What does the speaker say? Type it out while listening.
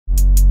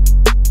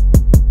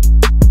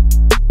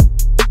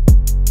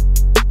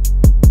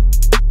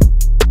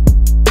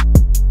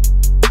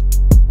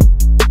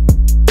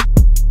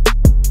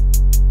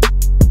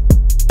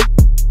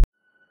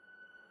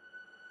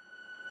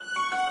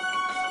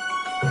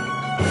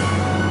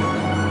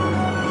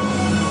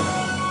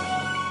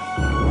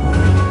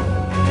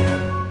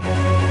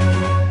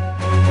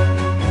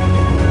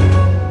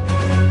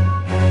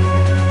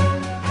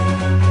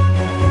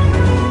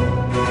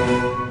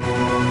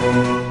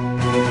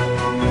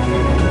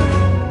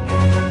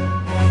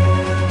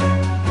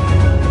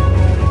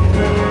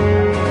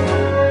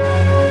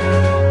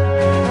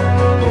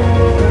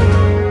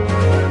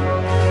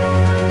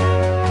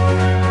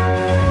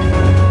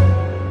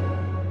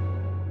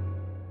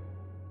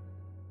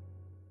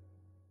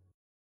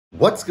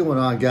What's going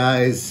on,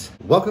 guys?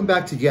 Welcome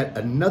back to yet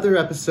another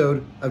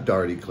episode of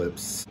Darty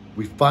Clips.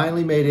 We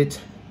finally made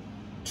it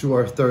to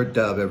our third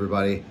dub,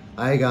 everybody.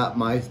 I got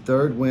my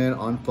third win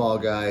on Fall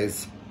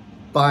Guys.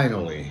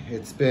 Finally.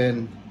 It's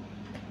been,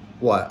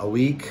 what, a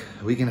week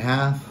and a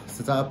half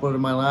since I uploaded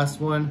my last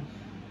one?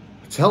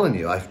 I'm telling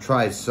you, I've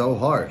tried so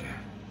hard.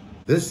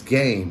 This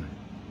game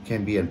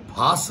can be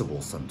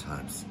impossible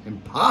sometimes.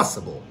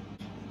 Impossible.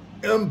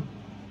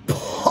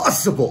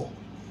 Impossible.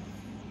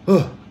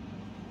 Ugh.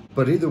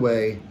 But either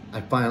way,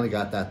 I finally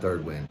got that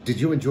third win. Did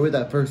you enjoy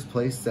that first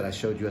place that I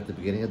showed you at the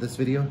beginning of this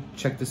video?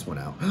 Check this one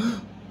out.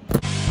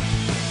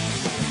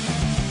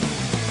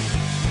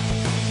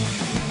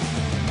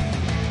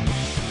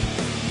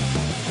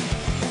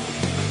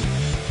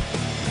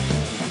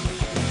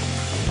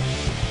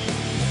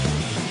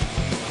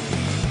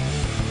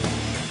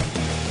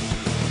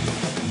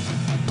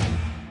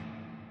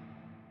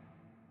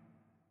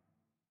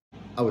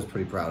 I was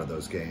pretty proud of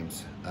those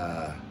games,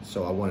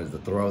 so I wanted to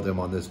throw them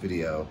on this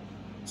video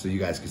so you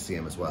guys could see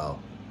them as well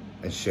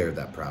and share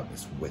that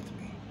proudness with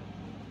me.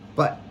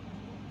 But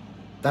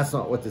that's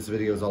not what this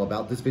video is all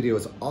about. This video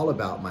is all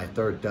about my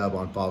third dub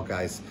on Fall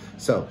Guys.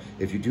 So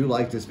if you do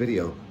like this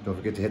video, don't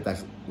forget to hit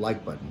that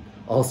like button.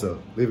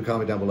 Also, leave a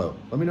comment down below.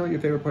 Let me know what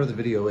your favorite part of the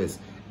video is.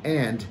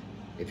 And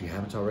if you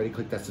haven't already,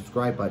 click that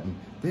subscribe button,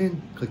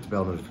 then click the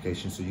bell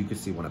notification so you can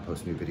see when I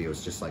post new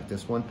videos just like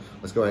this one.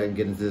 Let's go ahead and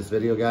get into this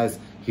video, guys.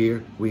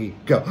 Here we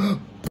go.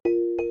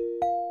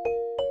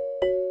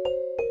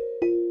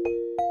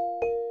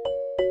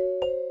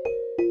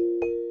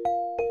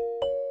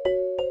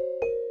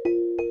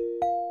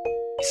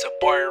 It's a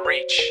boy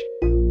Reach.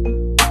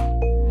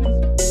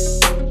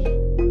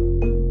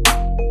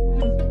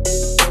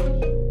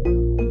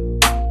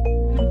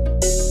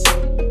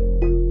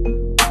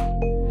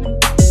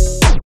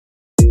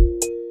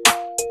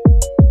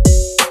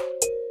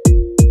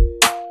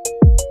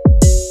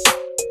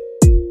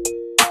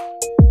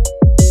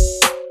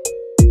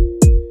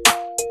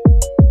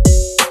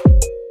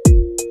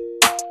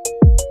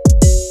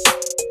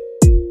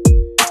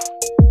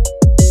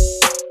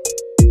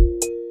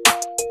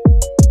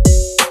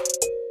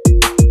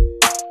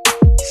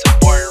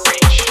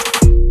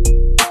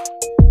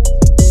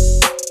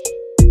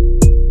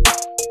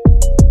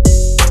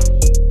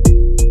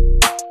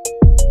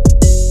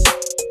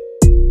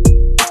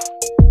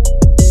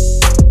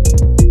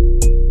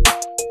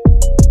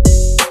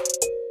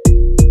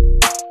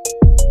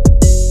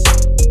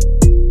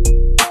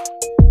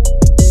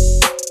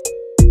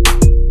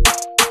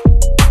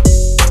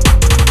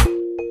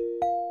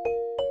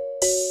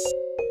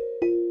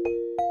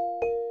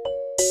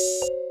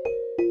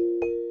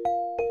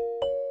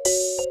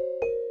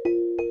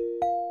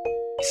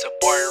 It's a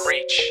boy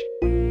Reach.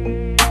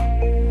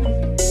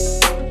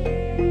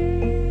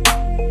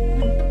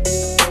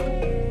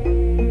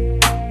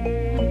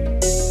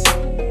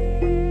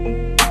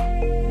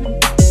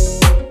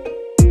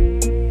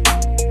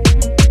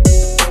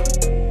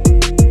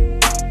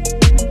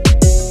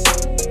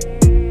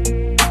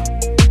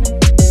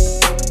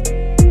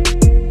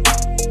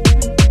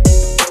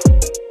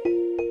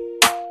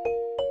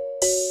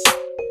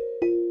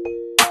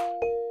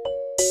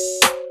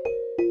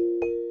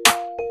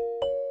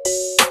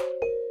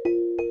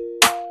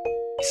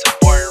 It's a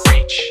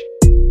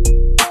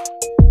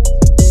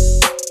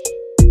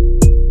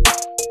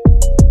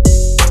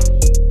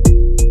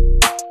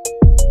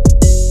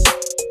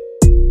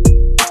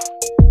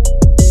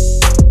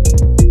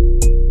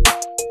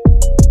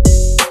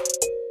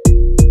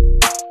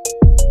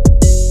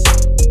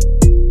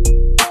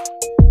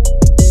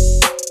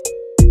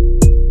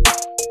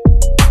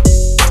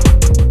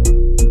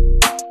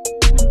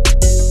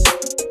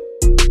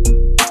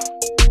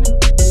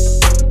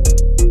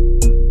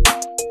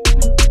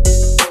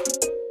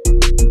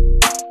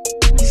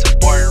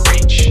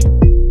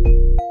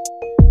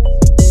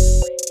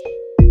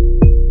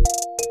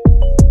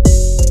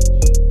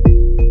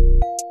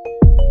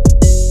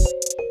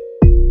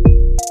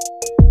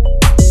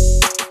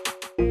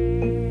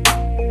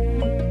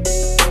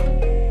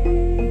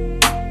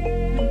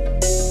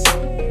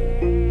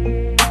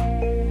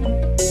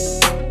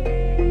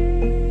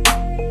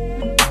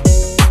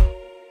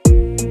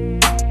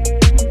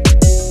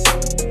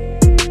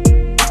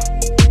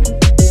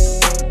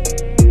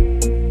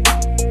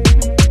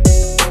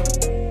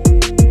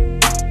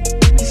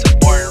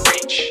boy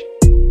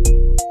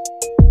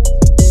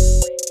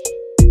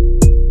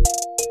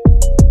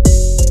Reach.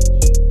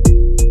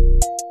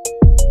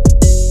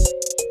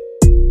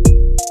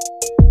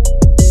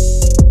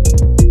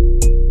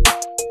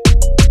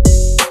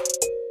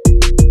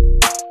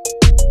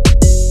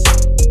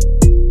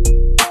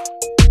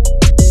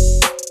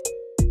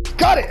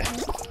 Got it!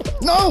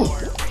 No!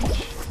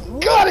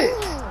 Got it!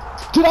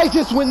 Did I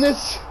just win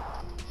this?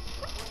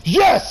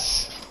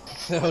 Yes!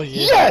 Oh,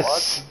 yeah.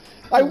 Yes!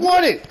 I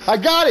won it! I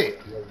got it!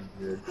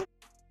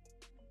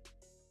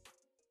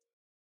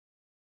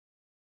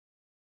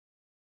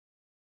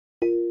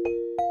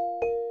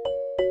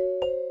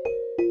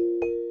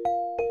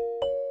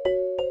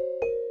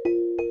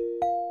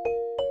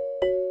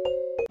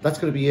 That's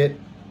going to be it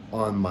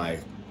on my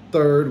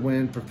third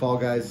win for Fall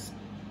Guys.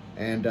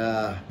 And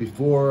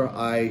before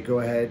I go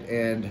ahead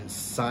and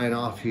sign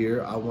off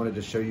here, I wanted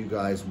to show you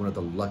guys one of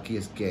the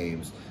luckiest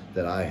games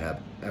that I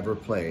have ever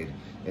played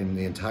in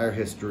the entire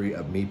history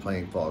of me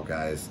playing Fall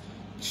Guys.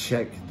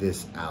 Check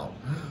this out.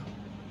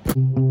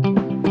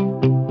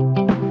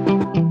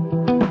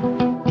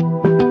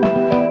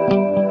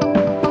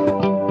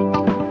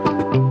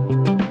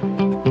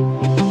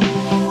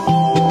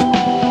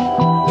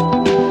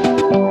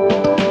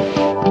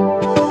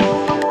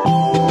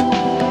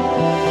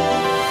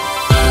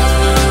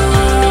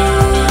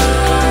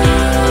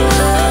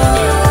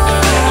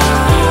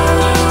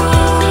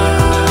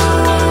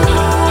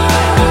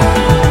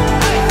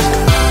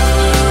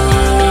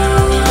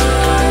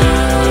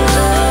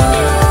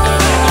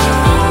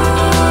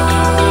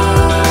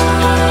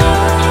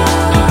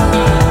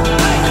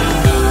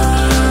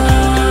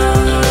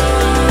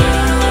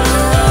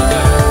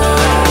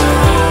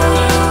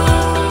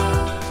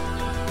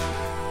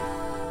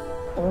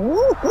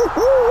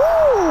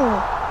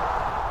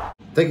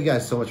 Thank you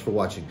guys so much for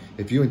watching.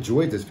 If you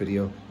enjoyed this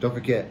video, don't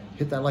forget,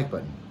 hit that like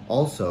button.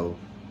 Also,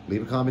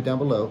 leave a comment down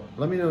below.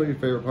 Let me know what your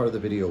favorite part of the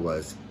video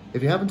was.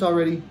 If you haven't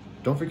already,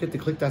 don't forget to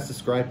click that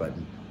subscribe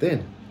button.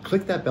 Then,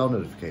 click that bell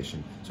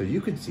notification so you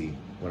can see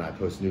when I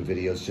post new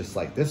videos just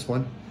like this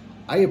one.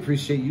 I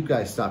appreciate you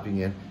guys stopping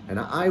in, and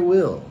I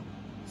will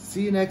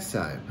see you next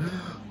time.